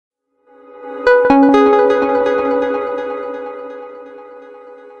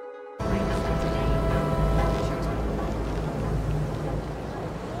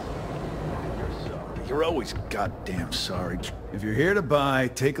always goddamn sorry. If you're here to buy,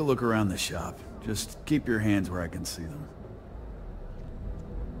 take a look around the shop. Just keep your hands where I can see them.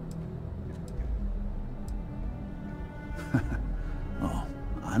 Oh,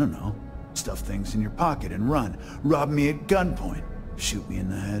 I don't know. Stuff things in your pocket and run. Rob me at gunpoint. Shoot me in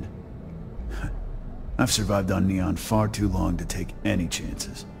the head. I've survived on Neon far too long to take any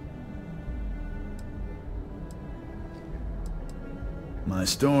chances. My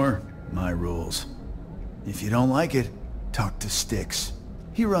store, my rules. If you don't like it, talk to Styx.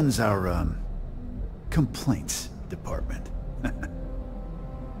 He runs our, complaints department.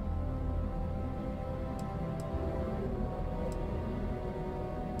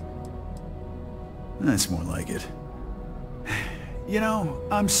 That's more like it. You know,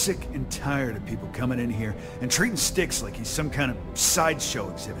 I'm sick and tired of people coming in here and treating Styx like he's some kind of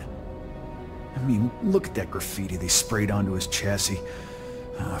sideshow exhibit. I mean, look at that graffiti they sprayed onto his chassis.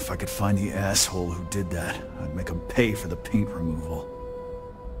 If I could find the asshole who did that, I'd make him pay for the paint removal.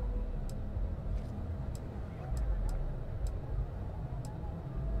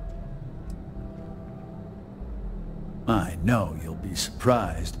 I know you'll be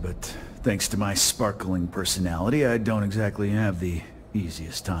surprised, but thanks to my sparkling personality, I don't exactly have the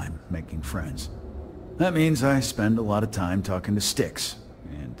easiest time making friends. That means I spend a lot of time talking to Styx,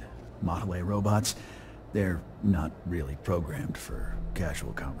 and Model A robots, they're not really programmed for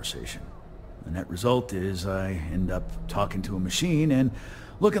casual conversation. The net result is I end up talking to a machine and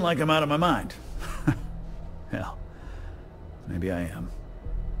looking like I'm out of my mind. Hell, maybe I am.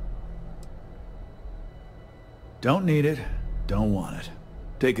 Don't need it, don't want it.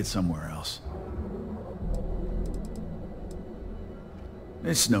 Take it somewhere else.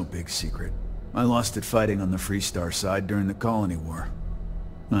 It's no big secret. I lost it fighting on the Freestar side during the Colony War.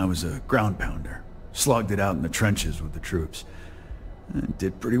 I was a ground pounder. Slogged it out in the trenches with the troops. And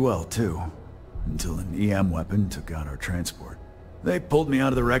did pretty well, too. Until an EM weapon took out our transport. They pulled me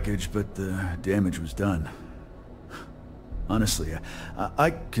out of the wreckage, but the damage was done. Honestly, I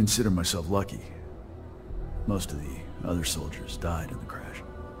consider myself lucky. Most of the other soldiers died in the crash.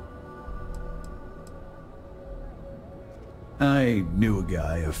 I knew a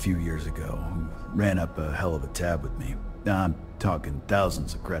guy a few years ago who ran up a hell of a tab with me. I'm talking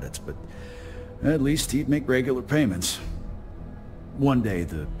thousands of credits, but at least he'd make regular payments. One day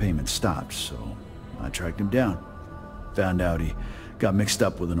the payments stopped, so I tracked him down. Found out he got mixed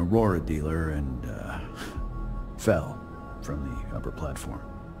up with an Aurora dealer and fell from the upper platform.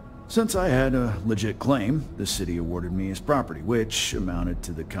 Since I had a legit claim, the city awarded me his property, which amounted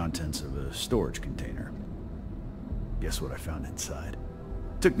to the contents of a storage container. Guess what I found inside?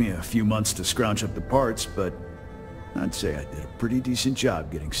 Took me a few months to scrounge up the parts, but I'd say I did a pretty decent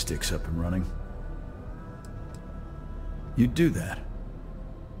job getting Styx up and running. You'd do that?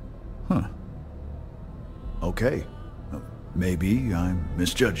 Huh. Okay. Maybe I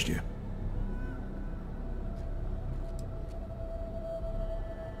misjudged you.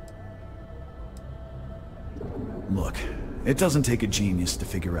 Look, it doesn't take a genius to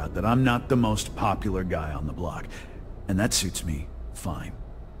figure out that I'm not the most popular guy on the block, and that suits me fine.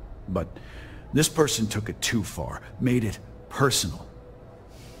 But this person took it too far, made it personal.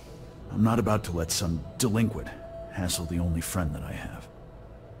 I'm not about to let some delinquent hassle the only friend that I have.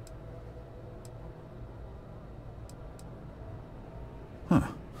 Huh.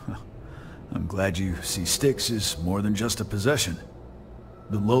 I'm glad you see Styx as more than just a possession.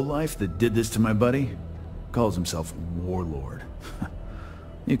 The lowlife that did this to my buddy calls himself Warlord.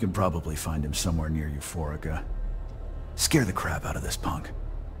 You can probably find him somewhere near Euphorica. Scare the crap out of this punk,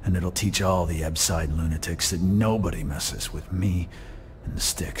 and it'll teach all the Ebside lunatics that nobody messes with me and the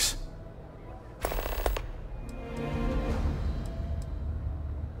Styx.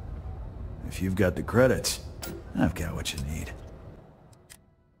 If you've got the credits, I've got what you need.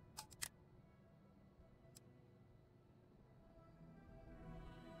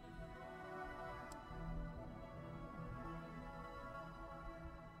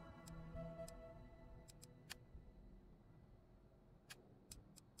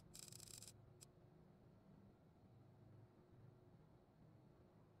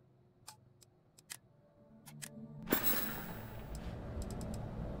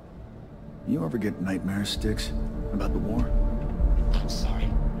 You ever get nightmares, Styx? About the war? I'm sorry.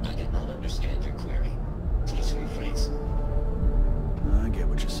 I did not understand your query. Please rephrase. I get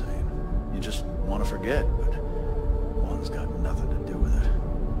what you're saying. You just want to forget, but one's got nothing to do with it.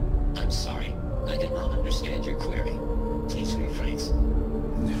 I'm sorry. I did not understand your query. Please rephrase.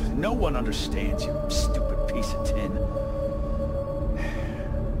 No one understands, you stupid piece of tin.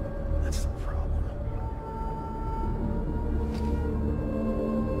 That's the problem.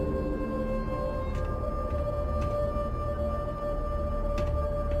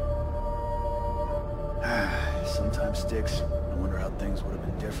 Sometimes, Sticks, I wonder how things would have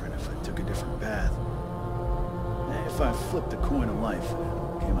been different if I took a different path. If I flipped a coin of life,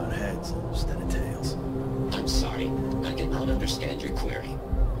 it came out heads instead of tails. I'm sorry. I did not understand your query.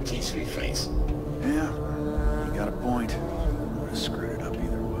 Please rephrase. Yeah, you got a point. I would have screwed it up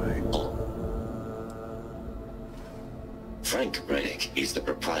either way. Oh. Frank Rennick is the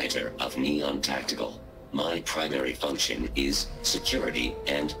proprietor of Neon Tactical. My primary function is security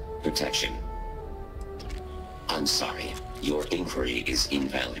and protection. I'm sorry. Your inquiry is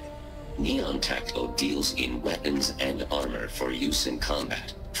invalid. Neon Tactical deals in weapons and armor for use in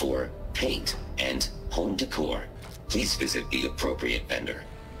combat, for paint and home decor. Please visit the appropriate vendor.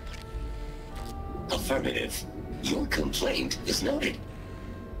 Affirmative. Your complaint is noted.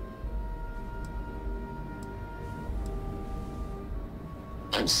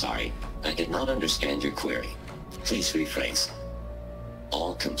 I'm sorry. I did not understand your query. Please rephrase.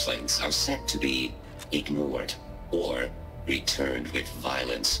 All complaints are set to be ignored or returned with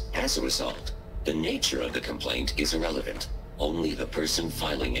violence. As a result, the nature of the complaint is irrelevant. Only the person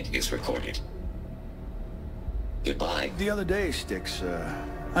filing it is recorded. Goodbye. The other day, Sticks,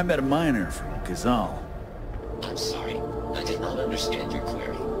 I met a miner from Gazal. I'm sorry. I did not understand your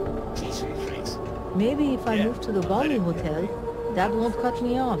query. Please rephrase. Maybe if I move to the Bali Hotel, that won't cut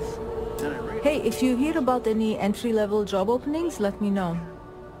me off. Hey, if you hear about any entry-level job openings, let me know.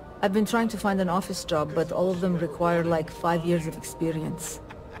 I've been trying to find an office job, but all of them require like 5 years of experience.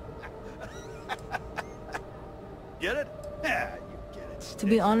 Get it? Yeah, you get it. To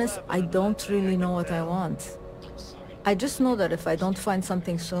be honest, I don't really know what I want. I just know that if I don't find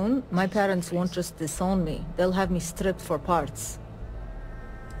something soon, my parents won't just disown me. They'll have me stripped for parts.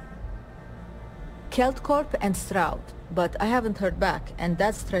 Kelt Corp and Stroud, but I haven't heard back, and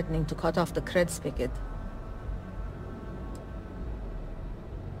that's threatening to cut off the cred spigot.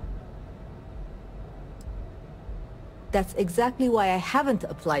 That's exactly why I haven't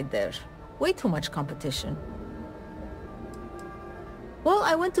applied there. Way too much competition. Well,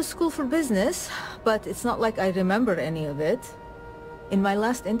 I went to school for business, but it's not like I remember any of it. In my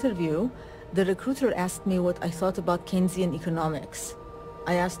last interview, the recruiter asked me what I thought about Keynesian economics.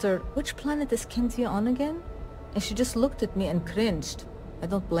 I asked her, which planet is Kenzie on again? And she just looked at me and cringed. I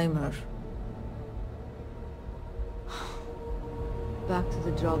don't blame her. Back to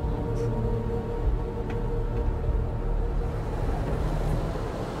the job hunt.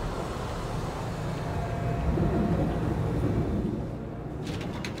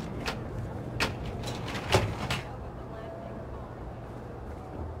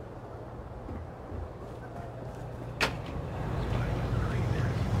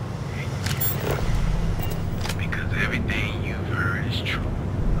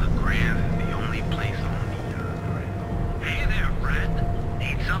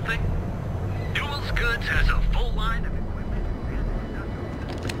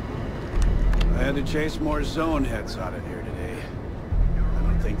 Chase more zone heads out of here today. I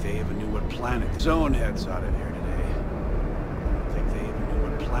don't think they even knew what planet zone heads out of here today. I don't think they even knew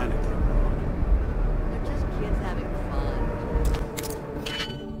what planet they were on. They're just kids having fun.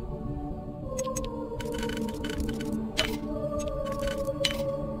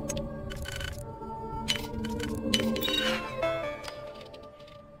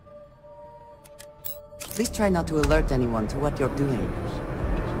 Please try not to alert anyone to what you're doing.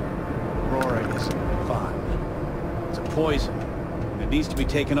 Aurora is fine. It's a poison. It needs to be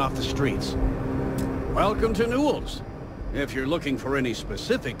taken off the streets. Welcome to Newell's. If you're looking for any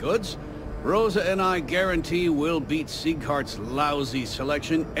specific goods, Rosa and I guarantee we'll beat Sieghart's lousy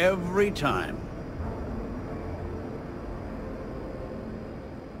selection every time.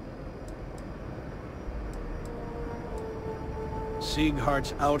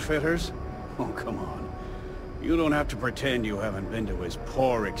 Sieghart's Outfitters? Oh, come on. You don't have to pretend you haven't been to his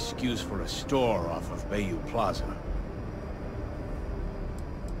poor excuse for a store off of Bayou Plaza.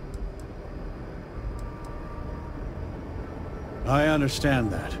 I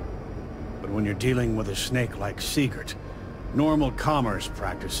understand that. But when you're dealing with a snake like Siegert, normal commerce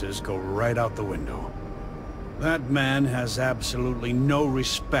practices go right out the window. That man has absolutely no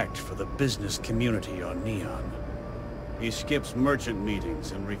respect for the business community on Neon. He skips merchant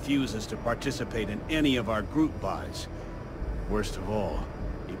meetings and refuses to participate in any of our group buys. Worst of all,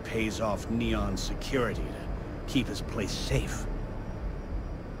 he pays off Neon security to keep his place safe.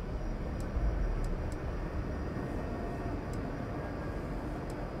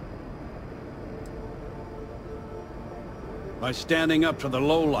 By standing up to the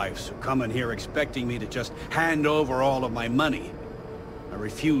lowlifes who come in here expecting me to just hand over all of my money, I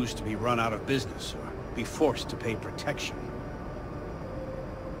refuse to be run out of business or be forced to pay protection.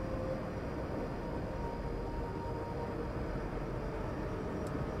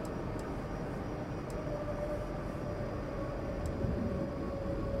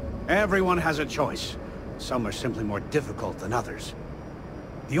 Everyone has a choice. Some are simply more difficult than others.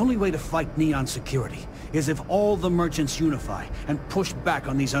 The only way to fight Neon security is if all the merchants unify and push back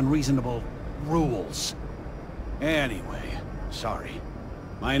on these unreasonable rules. Anyway, sorry.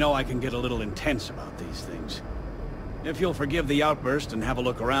 I know I can get a little intense about these things. If you'll forgive the outburst and have a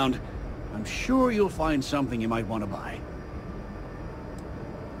look around, I'm sure you'll find something you might want to buy.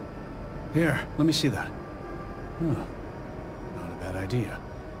 Here, let me see that. Huh. Not a bad idea.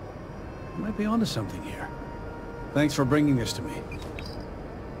 I might be onto something here. Thanks for bringing this to me.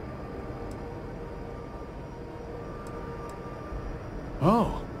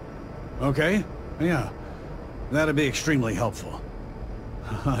 Oh. Okay. Yeah. That'd be extremely helpful.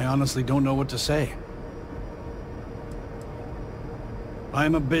 I honestly don't know what to say.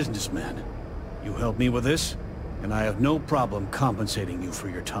 I'm a businessman. You help me with this, and I have no problem compensating you for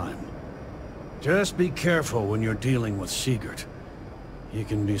your time. Just be careful when you're dealing with Sigurd. He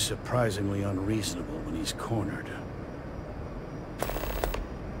can be surprisingly unreasonable when he's cornered.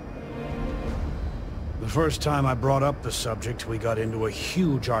 The first time I brought up the subject, we got into a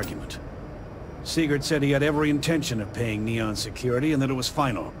huge argument. Sigurd said he had every intention of paying Neon security and that it was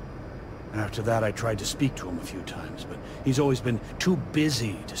final. After that, I tried to speak to him a few times, but he's always been too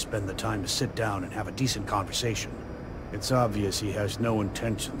busy to spend the time to sit down and have a decent conversation. It's obvious he has no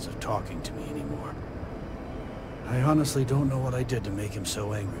intentions of talking to me anymore. I honestly don't know what I did to make him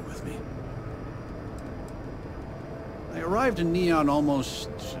so angry with me. I arrived in Neon almost,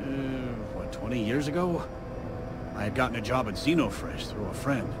 20 years ago? I had gotten a job at Xenofresh through a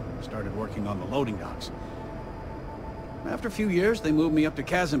friend and started working on the loading docks. After a few years, they moved me up to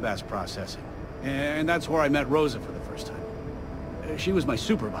Kazanbas processing, and that's where I met Rosa for the first time. She was my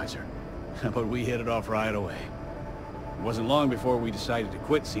supervisor, but we hit it off right away. It wasn't long before we decided to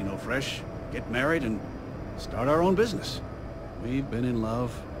quit Xenofresh, get married, and start our own business. We've been in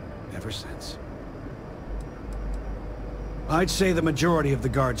love ever since. I'd say the majority of the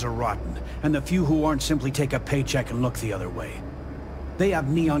guards are rotten, and the few who aren't simply take a paycheck and look the other way. They have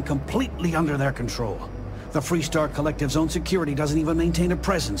Neon completely under their control. The Freestar Collective's own security doesn't even maintain a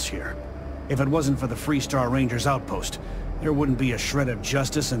presence here. If it wasn't for the Freestar Rangers outpost, there wouldn't be a shred of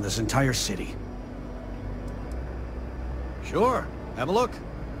justice in this entire city. Sure, have a look.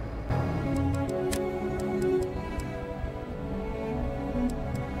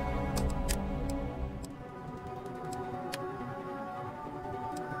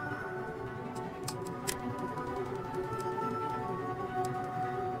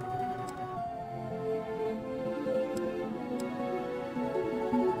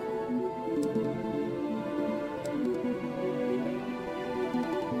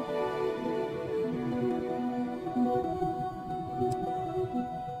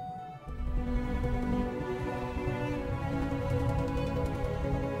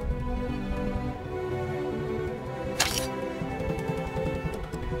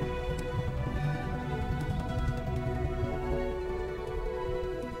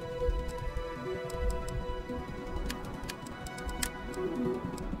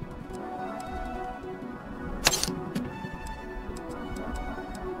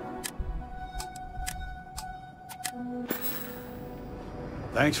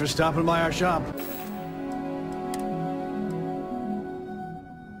 Thanks for stopping by our shop.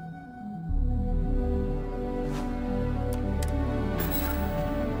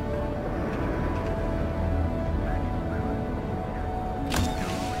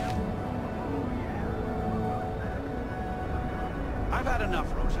 I've had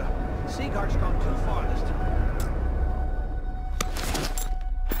enough, Rosa. Sigurd's gone too far this time.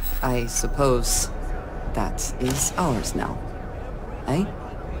 I suppose that is ours now. Eh?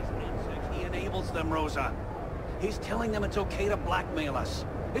 He enables them, Rosa. He's telling them it's okay to blackmail us.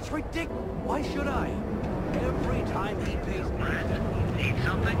 It's ridiculous. Why should I? Every time he pays me... Need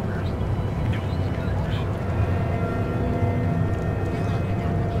something?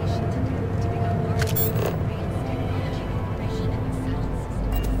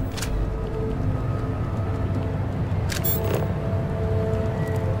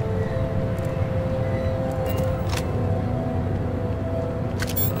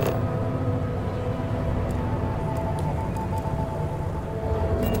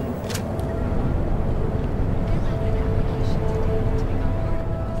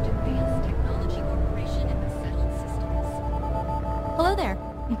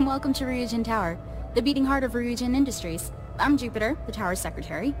 Welcome to Ryujin Tower, the beating heart of Ryujin Industries. I'm Jupiter, the tower's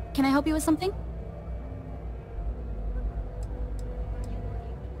secretary. Can I help you with something?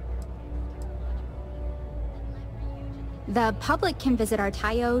 The public can visit our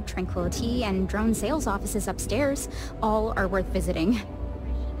Tayo, Tranquility, and drone sales offices upstairs. All are worth visiting.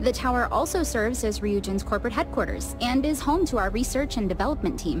 The tower also serves as Ryujin's corporate headquarters and is home to our research and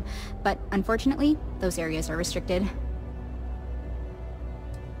development team, but unfortunately, those areas are restricted.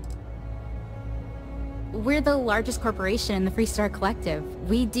 We're the largest corporation in the Freestar Collective.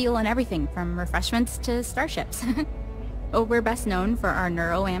 We deal in everything from refreshments to starships. We're best known for our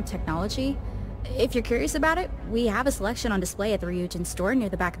neuroamp technology. If you're curious about it, we have a selection on display at the Ryujin store near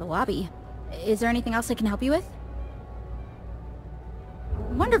the back of the lobby. Is there anything else I can help you with?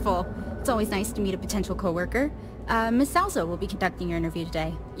 Wonderful. It's always nice to meet a potential coworker. Miss Salzo will be conducting your interview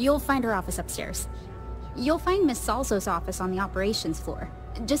today. You'll find her office upstairs. You'll find Miss Salzo's office on the operations floor.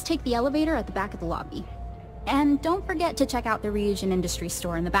 Just take the elevator at the back of the lobby. And don't forget to check out the Ryujin Industries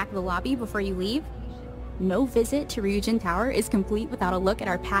store in the back of the lobby before you leave. No visit to Ryujin Tower is complete without a look at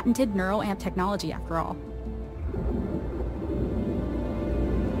our patented neuroamp technology after all.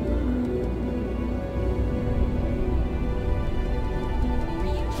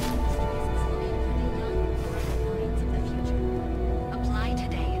 Apply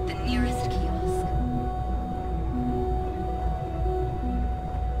today at the nearest kiosk.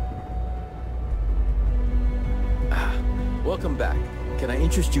 Welcome back. Can I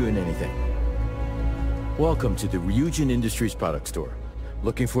interest you in anything? Welcome to the Ryujin Industries product store.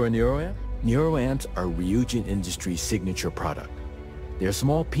 Looking for a neuroamp? Neuroamps are Ryujin Industries' signature product. They're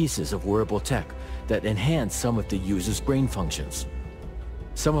small pieces of wearable tech that enhance some of the user's brain functions.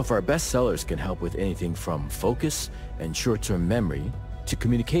 Some of our best sellers can help with anything from focus and short-term memory to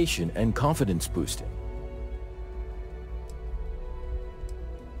communication and confidence boosting.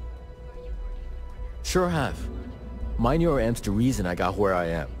 Sure have. My neuroamp's the reason I got where I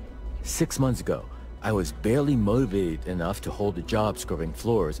am. 6 months ago, I was barely motivated enough to hold a job scrubbing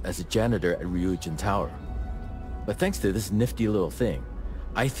floors as a janitor at Ryujin Tower. But thanks to this nifty little thing,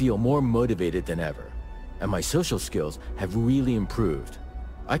 I feel more motivated than ever, and my social skills have really improved.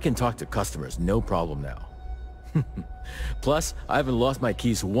 I can talk to customers no problem now. Plus, I haven't lost my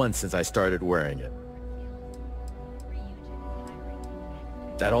keys once since I started wearing it.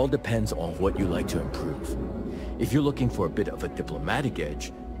 That all depends on what you like to improve. If you're looking for a bit of a diplomatic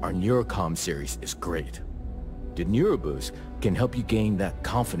edge, our Neurocom series is great. The Neuroboost can help you gain that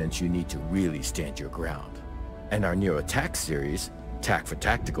confidence you need to really stand your ground. And our Neurotac series, Tac for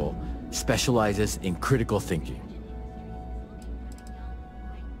Tactical, specializes in critical thinking.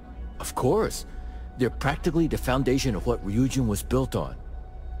 Of course, they're practically the foundation of what Ryujin was built on.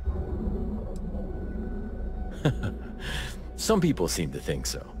 Some people seem to think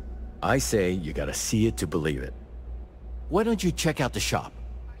so. I say you gotta see it to believe it. Why don't you check out the shop?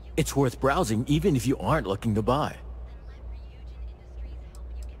 It's worth browsing even if you aren't looking to buy.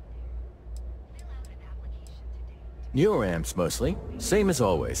 Neuroamps mostly, same as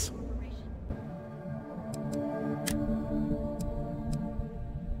always.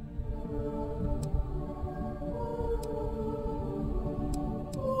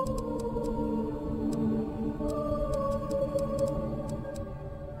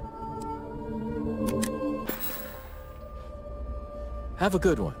 Have a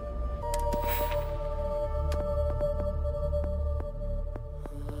good one.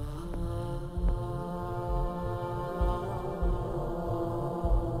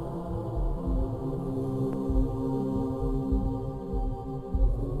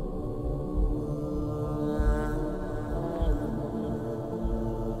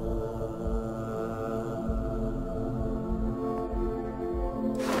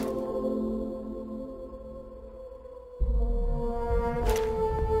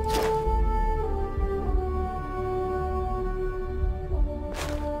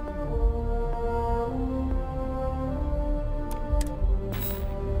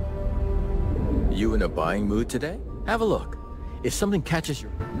 You in a buying mood today? Have a look. If something catches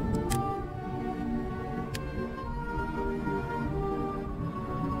your...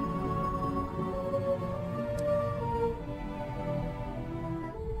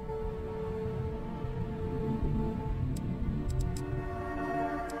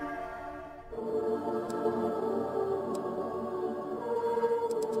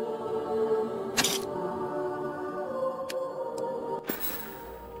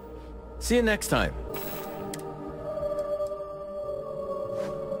 See you next time.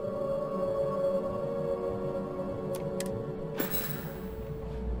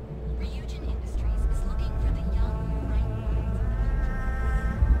 Ryujin Industries is looking for the young, bright minds.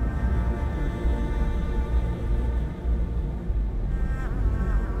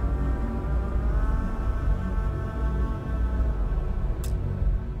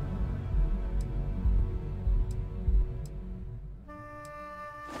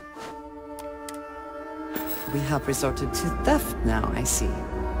 We have resorted to theft now, I see.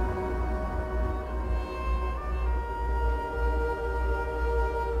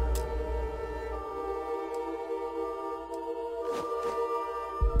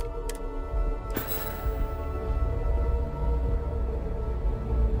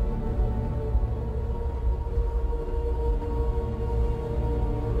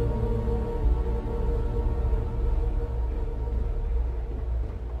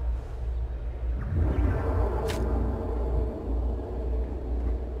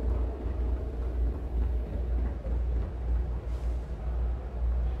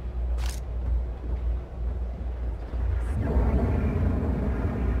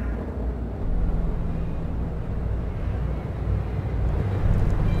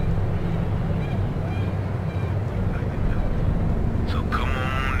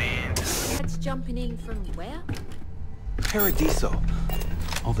 jumping in from where? Paradiso.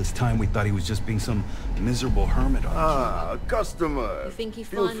 All this time we thought he was just being some miserable hermit on Ah, customer. You think he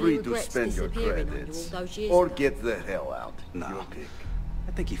Feel finally free to regrets spend your disappearing on you credits. all those years Or ago? get the hell out. No. Your pick.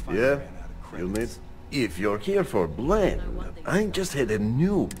 I think he finally Yeah? ran out of You credits. need? If you're here for blend, I just had a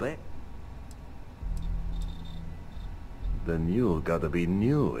new bag. Then you gotta be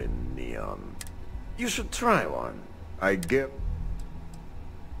new in Neon. You should try one. I get...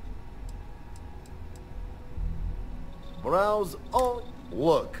 Browse all...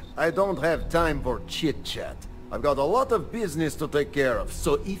 Look, I don't have time for chit-chat. I've got a lot of business to take care of,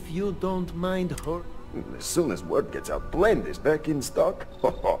 so if you don't mind her... As soon as word gets out, Blend is back in stock.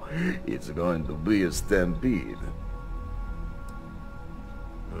 It's going to be a stampede.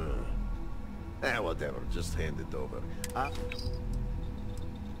 Whatever, just hand it over.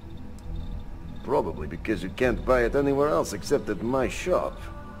 Probably because you can't buy it anywhere else except at my shop.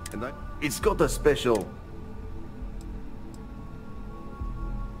 And it's got a special...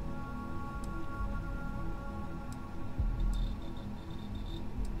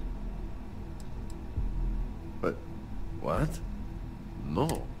 What?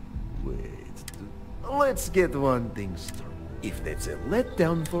 No. Wait. Let's get one thing straight. If that's a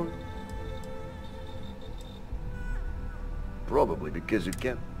letdown for... Probably because you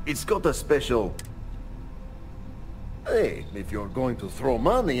can't... It's got a special... Hey, if you're going to throw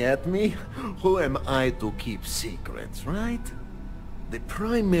money at me, who am I to keep secrets, right? The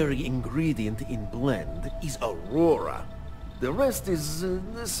primary ingredient in blend is Aurora. The rest is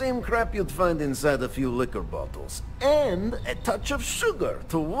the same crap you'd find inside a few liquor bottles. And a touch of sugar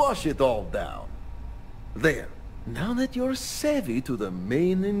to wash it all down. There. Now that you're savvy to the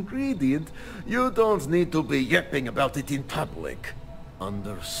main ingredient, you don't need to be yapping about it in public.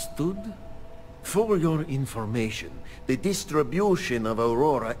 Understood? For your information, the distribution of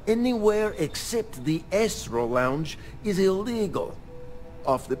Aurora anywhere except the Astro Lounge is illegal.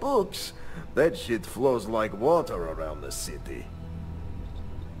 Off the books, that shit flows like water around the city.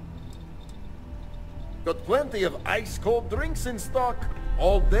 Got plenty of ice-cold drinks in stock.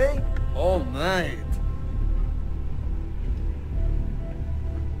 All day, all night.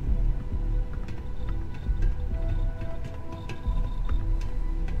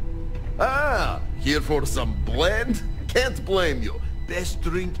 Ah, here for some blend? Can't blame you. Best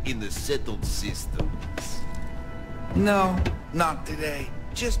drink in the settled systems. No, not today.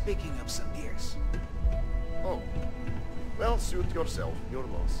 Just picking up some beers. Oh. Well, suit yourself. Your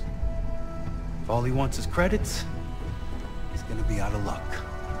loss. If all he wants is credits, he's gonna be out of luck.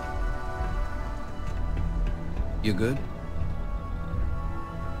 You good?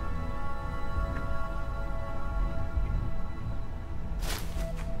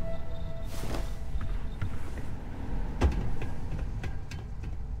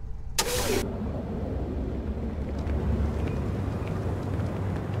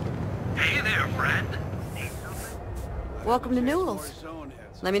 Welcome to Newell's.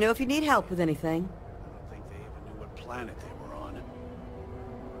 Let me know if you need help with anything. I don't think they even knew what planet they were on.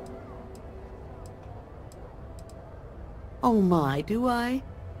 Oh my, do I?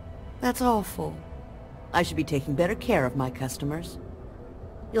 That's awful. I should be taking better care of my customers.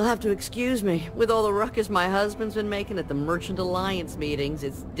 You'll have to excuse me. With all the ruckus my husband's been making at the Merchant Alliance meetings,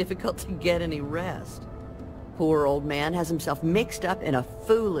 it's difficult to get any rest. Poor old man has himself mixed up in a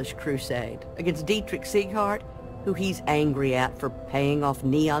foolish crusade against Dietrich Sieghart, who he's angry at for paying off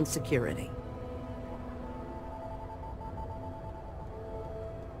Neon security.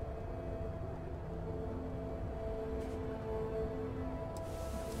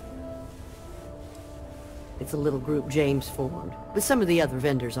 It's a little group James formed, with some of the other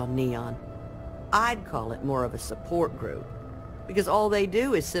vendors on Neon. I'd call it more of a support group, because all they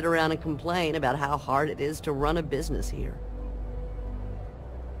do is sit around and complain about how hard it is to run a business here.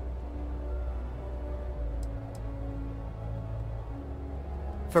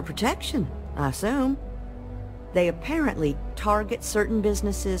 For protection, I assume. They apparently target certain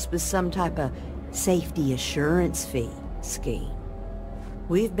businesses with some type of safety assurance fee scheme.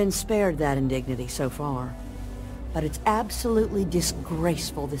 We've been spared that indignity so far, but it's absolutely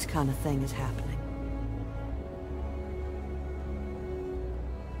disgraceful this kind of thing is happening.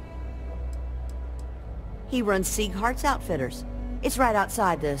 He runs Sieghart's Outfitters. It's right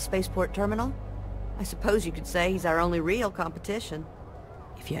outside the spaceport terminal. I suppose you could say he's our only real competition.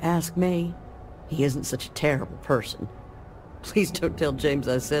 If you ask me, he isn't such a terrible person. Please don't tell James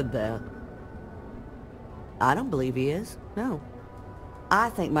I said that. I don't believe he is, no. I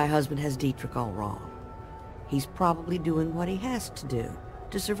think my husband has Dietrich all wrong. He's probably doing what he has to do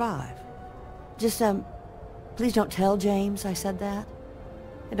to survive. Just, please don't tell James I said that.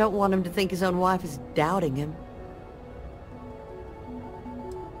 I don't want him to think his own wife is doubting him.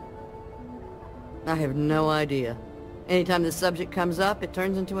 I have no idea. Anytime the subject comes up, it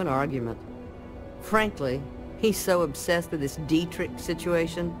turns into an argument. Frankly, he's so obsessed with this Dietrich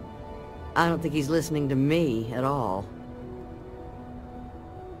situation, I don't think he's listening to me at all.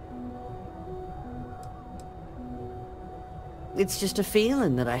 It's just a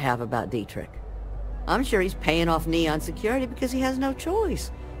feeling that I have about Dietrich. I'm sure he's paying off Neon security because he has no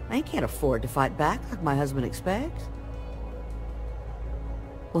choice. I can't afford to fight back like my husband expects.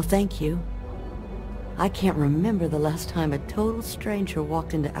 Well, thank you. I can't remember the last time a total stranger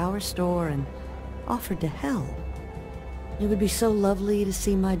walked into our store and offered to help. It would be so lovely to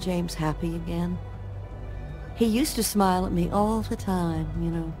see my James happy again. He used to smile at me all the time,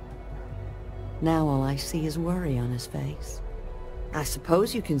 you know. Now all I see is worry on his face. I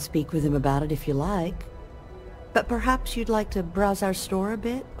suppose you can speak with him about it if you like. But perhaps you'd like to browse our store a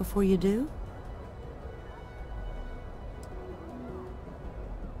bit before you do?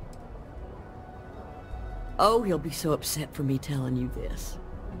 Oh, he'll be so upset for me telling you this.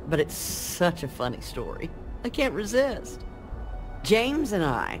 But it's such a funny story. I can't resist. James and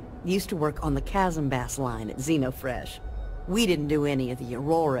I used to work on the Chasm Bass line at Xenofresh. We didn't do any of the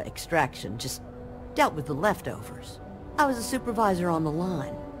Aurora extraction, just dealt with the leftovers. I was a supervisor on the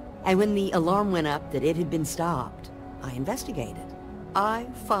line, and when the alarm went up that it had been stopped, I investigated. I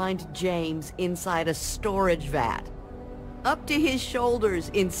find James inside a storage vat, up to his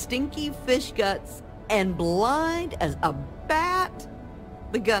shoulders in stinky fish guts and blind as a bat.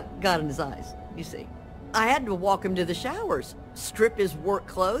 The gut got in his eyes, you see. I had to walk him to the showers, strip his work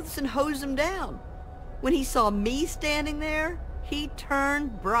clothes, and hose him down. When he saw me standing there, he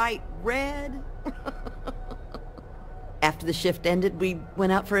turned bright red. After the shift ended, we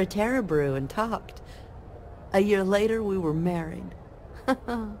went out for a Terra brew and talked. A year later, we were married.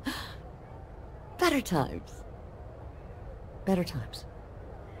 Better times. Better times.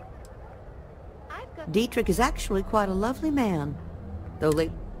 Dietrich is actually quite a lovely man. Though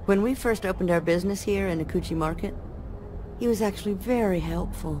when we first opened our business here in Akuchi Market, he was actually very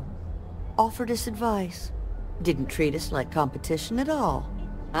helpful. Offered us advice. Didn't treat us like competition at all.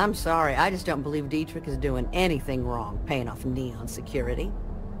 I'm sorry, I just don't believe Dietrich is doing anything wrong paying off Neon security.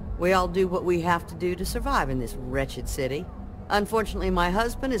 We all do what we have to do to survive in this wretched city. Unfortunately, my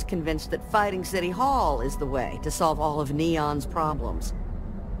husband is convinced that fighting City Hall is the way to solve all of Neon's problems.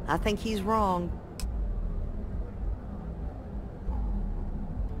 I think he's wrong.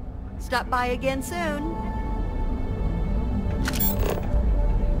 Stop by again soon.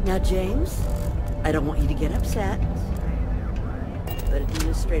 Now, James, I don't want you to get upset, but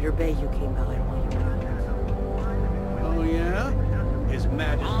Administrator Bayou came by while you were out. Oh, yeah? His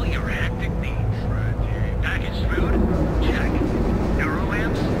Majesty. All your hectic needs. Package food? Check.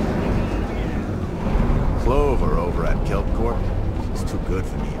 Neuroamps? Clover over at Kelp Corp. It's too good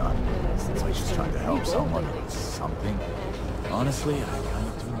for Neon. It's like she's trying to help someone with something. Honestly, I kind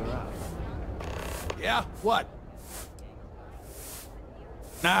of tuned her out. Yeah? What?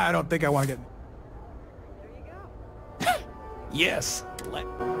 Nah, I don't think I want to get... There you go. Yes.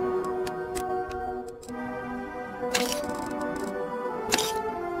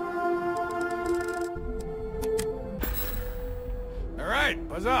 All right,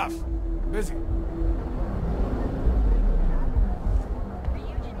 buzz off. I'm busy.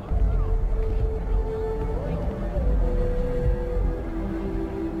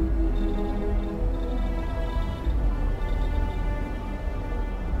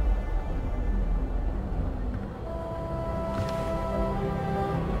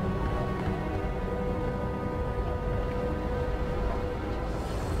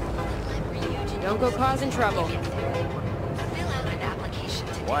 Don't go causing trouble.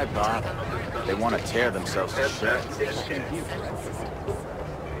 Why bother? They want to tear themselves to shreds.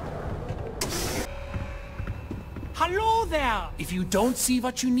 Hello there! If you don't see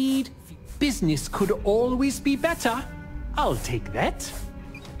what you need, business could always be better. I'll take that.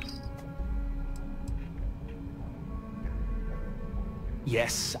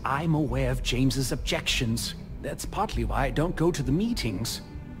 Yes, I'm aware of James's objections. That's partly why I don't go to the meetings.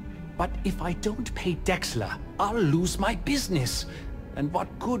 But if I don't pay Dexler, I'll lose my business. And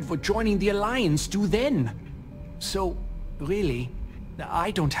what good would joining the Alliance do then? So, really, I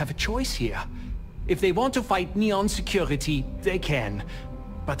don't have a choice here. If they want to fight Neon security, they can.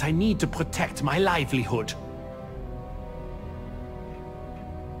 But I need to protect my livelihood.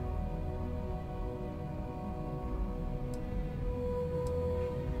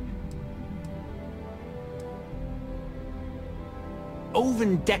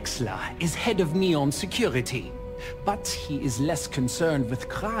 Owen Dexler is head of Neon security. but he is less concerned with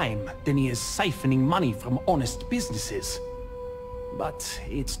crime than he is siphoning money from honest businesses. But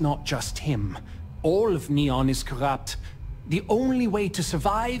it's not just him. All of Neon is corrupt. The only way to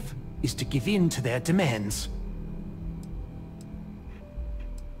survive is to give in to their demands.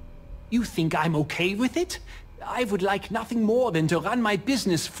 You think I'm okay with it? I would like nothing more than to run my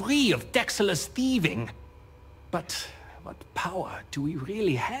business free of Dexter's thieving. But what power do we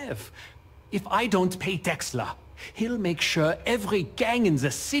really have? If I don't pay Dexter, he'll make sure every gang in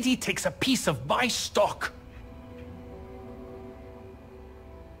the city takes a piece of my stock.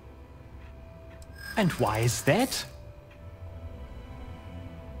 And why is that?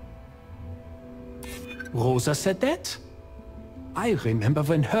 Rosa said that? I remember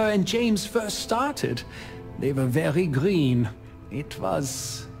when her and James first started. They were very green. It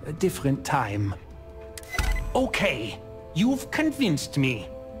was a different time. Okay, you've convinced me.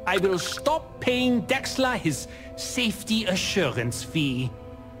 I will stop paying Dexter his safety assurance fee.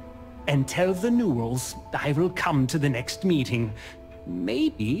 And tell the Newells I will come to the next meeting.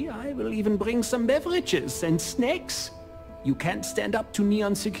 Maybe I will even bring some beverages and snacks. You can't stand up to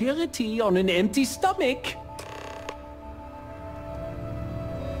Neon security on an empty stomach.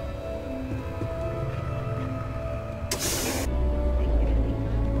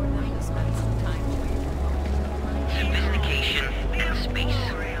 Sophistication and space.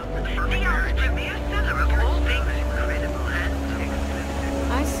 The Earth's premier center of all things incredible and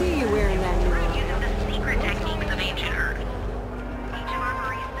excellent. I see you wearing that new We're using the secret techniques of ancient Earth. Each of our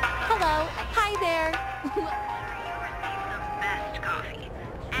baristas Hello. Hi there. the best coffee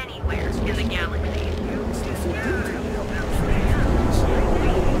anywhere in the galaxy.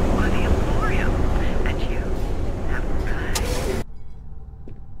 Or the Emporium. And you have arrived.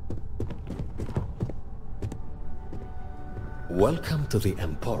 Welcome to the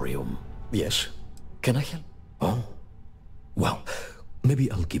Emporium. Yes? Can I help? Oh? Well,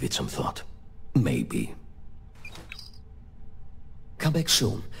 maybe I'll give it some thought. Maybe. Come back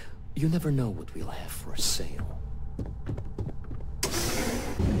soon. You never know what we'll have for sale.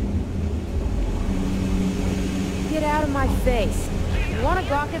 Get out of my face. You want to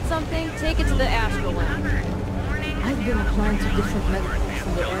gawk at something? Take it to the Astral Lounge. I've been applying to different medicals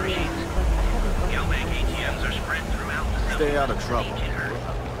in the area, but I haven't gotten Gelbank ATMs are spread throughout the city. Stay out of trouble.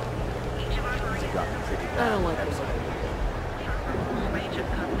 I don't like this. Range of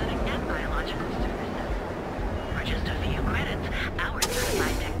cosmetic and biological services. For just a few credits, our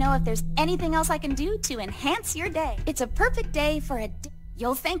certified Know if there's anything else I can do to enhance your day. It's a perfect day for a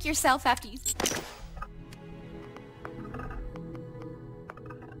You'll thank yourself after you...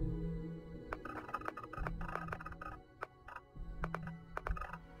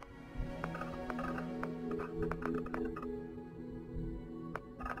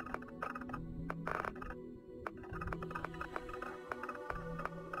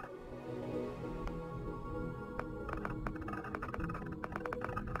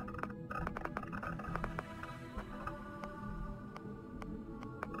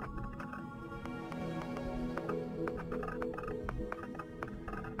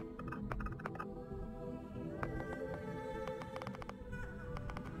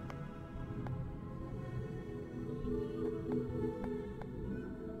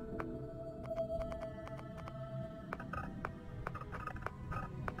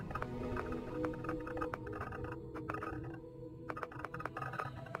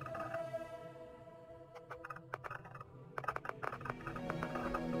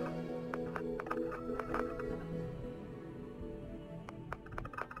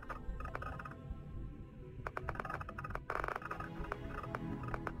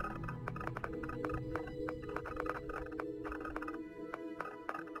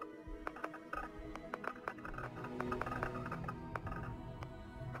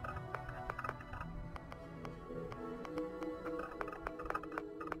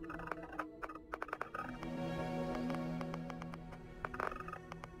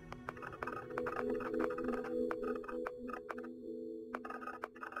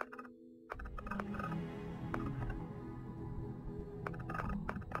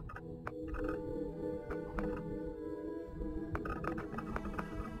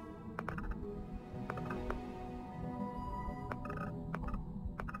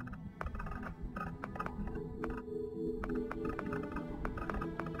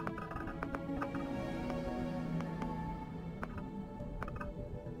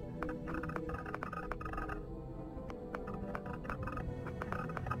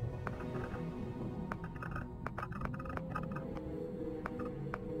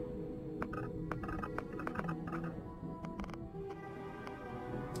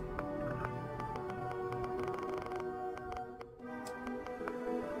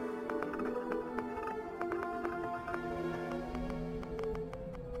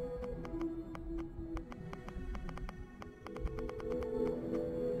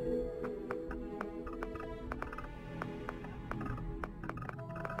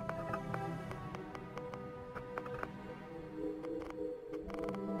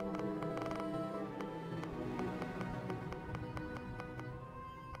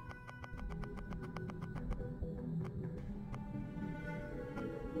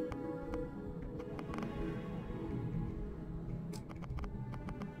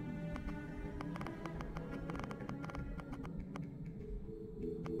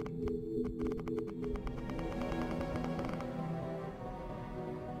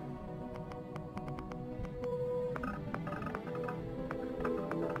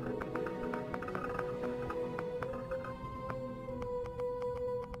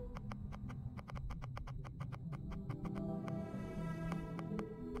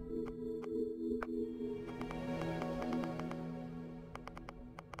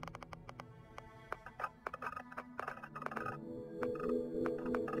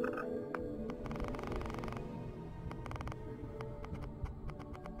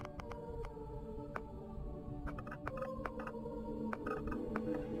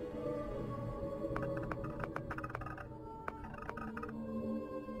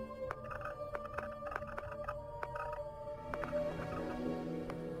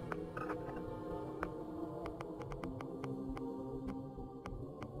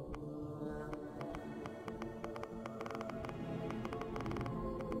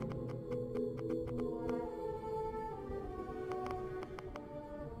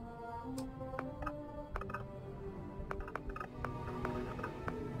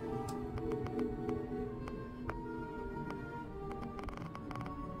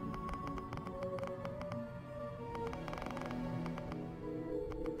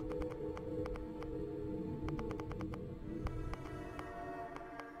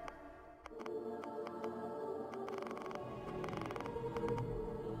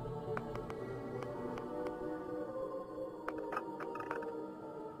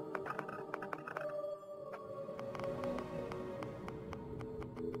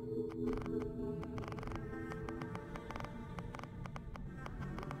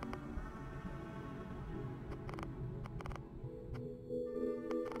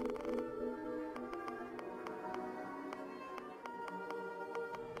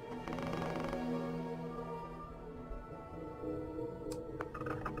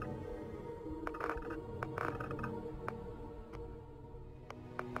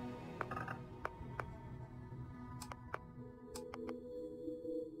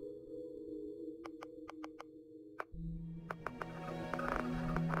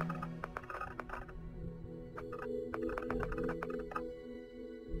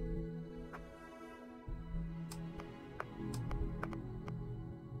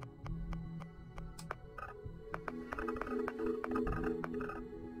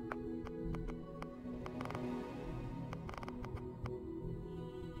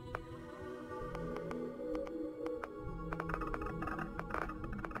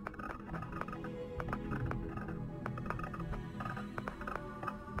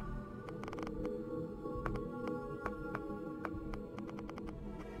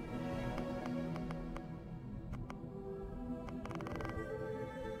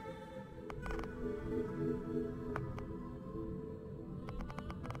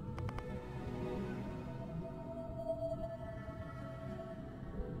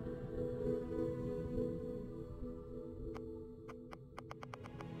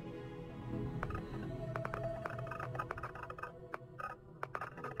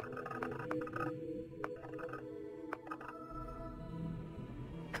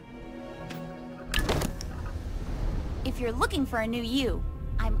 If you're looking for a new you,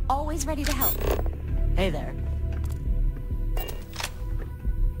 I'm always ready to help. Hey there.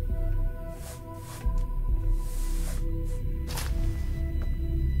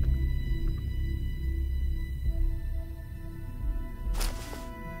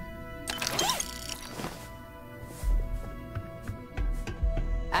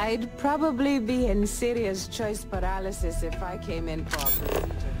 I'd probably be in serious choice paralysis if I came in for a procedure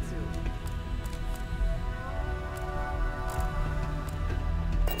too.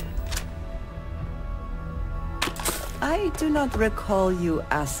 I do not recall you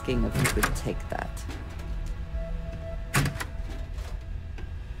asking if you could take that.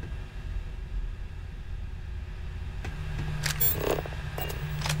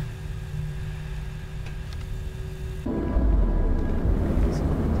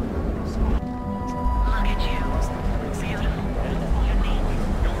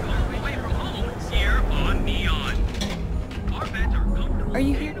 Are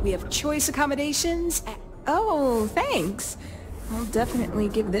you here? We have choice accommodations. Oh, thanks. I'll definitely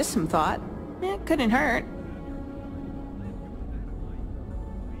give this some thought. It couldn't hurt.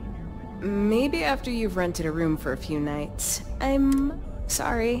 Maybe after you've rented a room for a few nights. I'm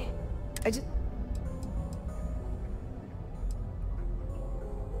sorry.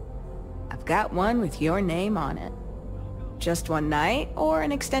 I've got one with your name on it. Just one night or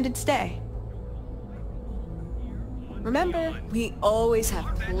an extended stay. Remember, we always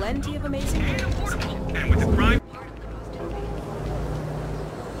have plenty of amazing rooms. And with the prime...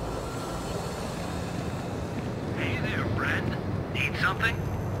 Hey there, friend. Need something?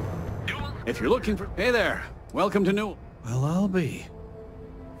 If you're looking for... Hey there. Welcome to New... Well, I'll be.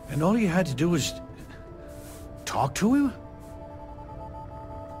 And all you had to do was... talk to him?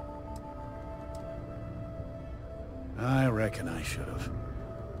 I reckon I should have.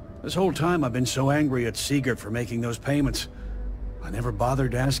 This whole time I've been so angry at Sigurd for making those payments. I never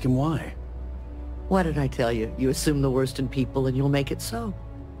bothered to ask him why. What did I tell you? You assume the worst in people and you'll make it so.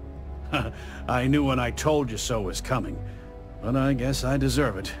 I knew when I told you so was coming. But I guess I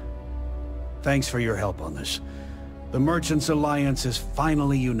deserve it. Thanks for your help on this. The Merchants Alliance is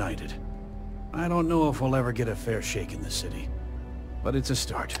finally united. I don't know if we'll ever get a fair shake in the city. But it's a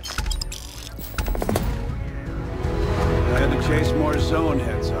start. I had to chase more zone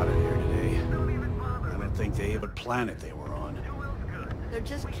heads out of here today. I don't think they even planet they were on. They're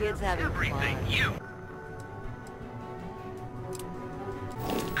just kids having fun. You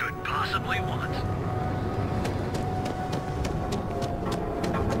could possibly want.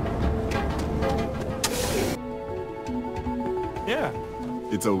 Yeah.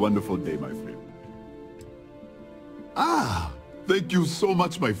 It's a wonderful day, my friend. Ah! Thank you so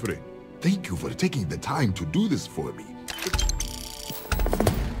much, my friend. Thank you for taking the time to do this for me.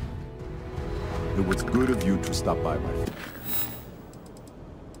 It was good of you to stop by, my friend.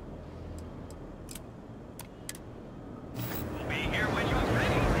 We'll be here when you're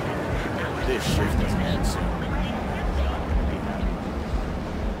ready. This shift is handsome.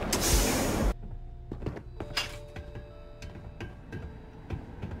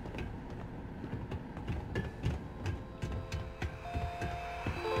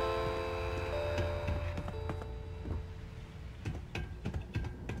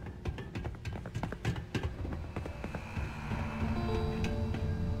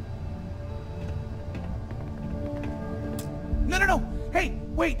 No! Hey,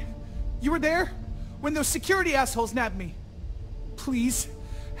 wait! You were there? When those security assholes nabbed me? Please,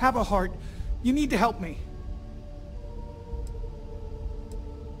 have a heart. You need to help me.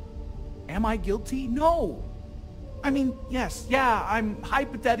 Am I guilty? No! I mean, yes, yeah, I'm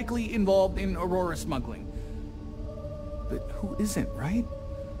hypothetically involved in Aurora smuggling. But who isn't, right?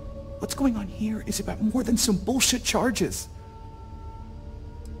 What's going on here is about more than some bullshit charges.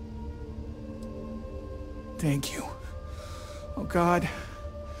 Thank you. Oh God,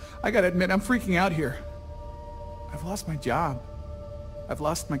 I gotta admit, I'm freaking out here. I've lost my job. I've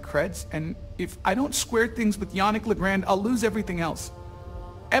lost my creds, and if I don't square things with Yannick Legrand, I'll lose everything else.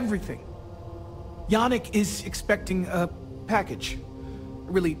 Everything. Yannick is expecting a package.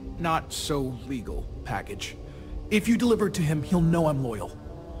 A really not so legal package. If you deliver it to him, he'll know I'm loyal.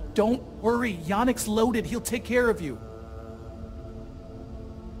 Don't worry, Yannick's loaded. He'll take care of you.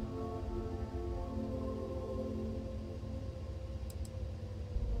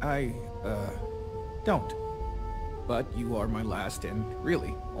 I, don't. But you are my last and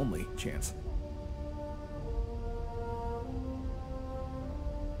really only chance.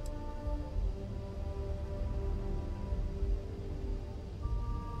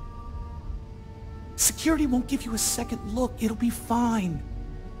 Security won't give you a second look. It'll be fine.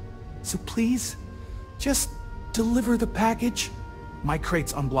 So please, just Deliver the package. My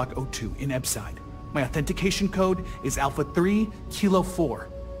crate's on block O2 in Ebside. My authentication code is Alpha 3 Kilo 4.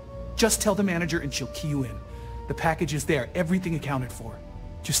 Just tell the manager and she'll key you in. The package is there, everything accounted for.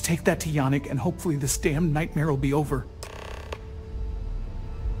 Just take that to Yannick and hopefully this damn nightmare will be over.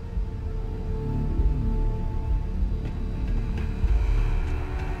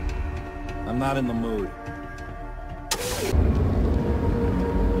 I'm not in the mood.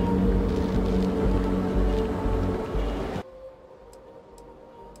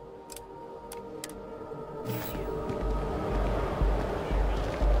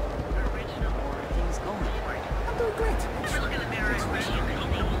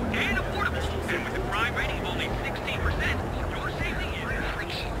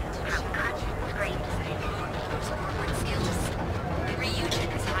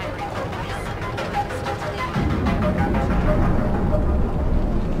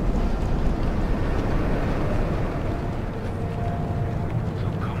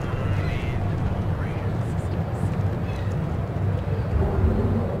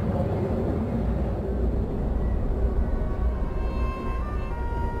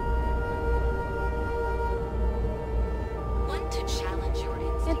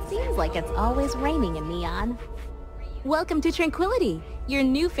 Like it's always raining in Neon. Welcome to Tranquility, your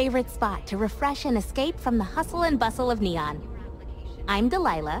new favorite spot to refresh and escape from the hustle and bustle of Neon. I'm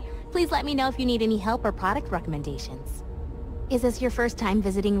Delilah. Please let me know if you need any help or product recommendations. Is this your first time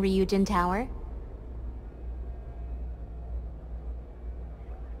visiting Ryujin Tower?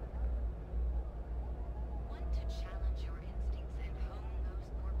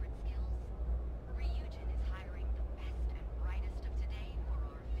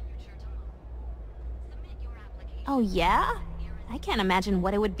 Oh yeah? I can't imagine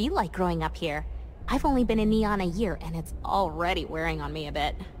what it would be like growing up here. I've only been in Neon a year and it's already wearing on me a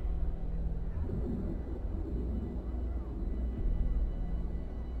bit.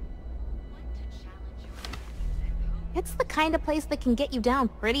 It's the kind of place that can get you down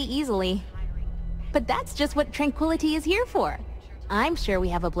pretty easily. But that's just what Tranquility is here for. I'm sure we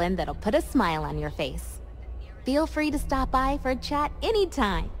have a blend that'll put a smile on your face. Feel free to stop by for a chat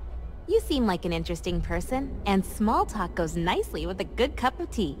anytime. You seem like an interesting person, and small talk goes nicely with a good cup of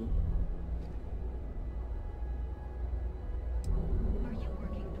tea.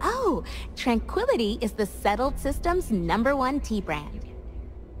 Oh, Tranquility is the Settled System's #1 tea brand.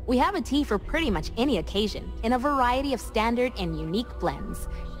 We have a tea for pretty much any occasion, in a variety of standard and unique blends.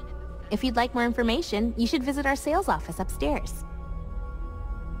 If you'd like more information, you should visit our sales office upstairs.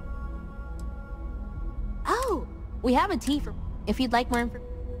 Oh, we have a tea for... If you'd like more information...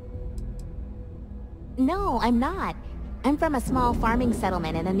 No, I'm not. I'm from a small farming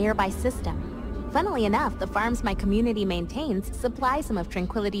settlement in a nearby system. Funnily enough, the farms my community maintains supply some of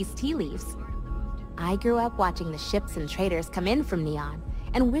Tranquility's tea leaves. I grew up watching the ships and traders come in from Neon,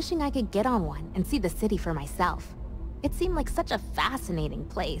 and wishing I could get on one and see the city for myself. It seemed like such a fascinating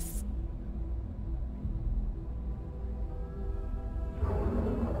place.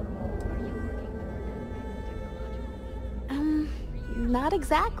 Not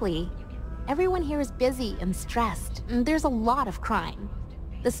exactly. Everyone here is busy and stressed, and there's a lot of crime.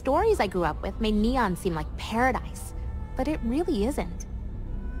 The stories I grew up with made Neon seem like paradise, but it really isn't.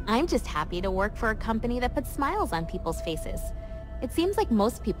 I'm just happy to work for a company that puts smiles on people's faces. It seems like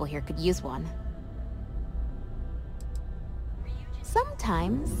most people here could use one.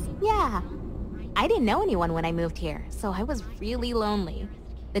 Sometimes, yeah. I didn't know anyone when I moved here, so I was really lonely.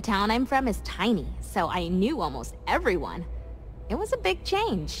 The town I'm from is tiny, so I knew almost everyone. It was a big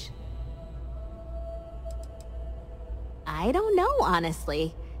change. I don't know,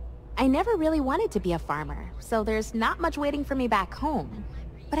 honestly. I never really wanted to be a farmer, so there's not much waiting for me back home.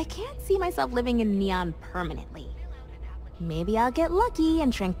 But I can't see myself living in Neon permanently. Maybe I'll get lucky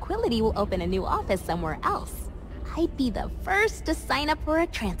and Tranquility will open a new office somewhere else. I'd be the first to sign up for a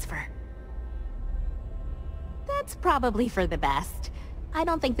transfer. That's probably for the best. I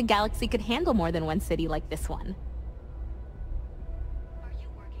don't think the galaxy could handle more than one city like this one.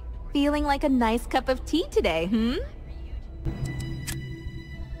 Feeling like a nice cup of tea today, hmm?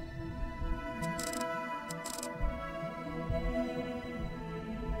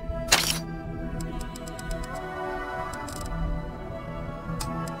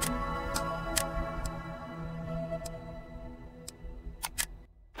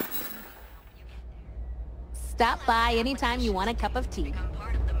 Stop by anytime you want a cup of tea.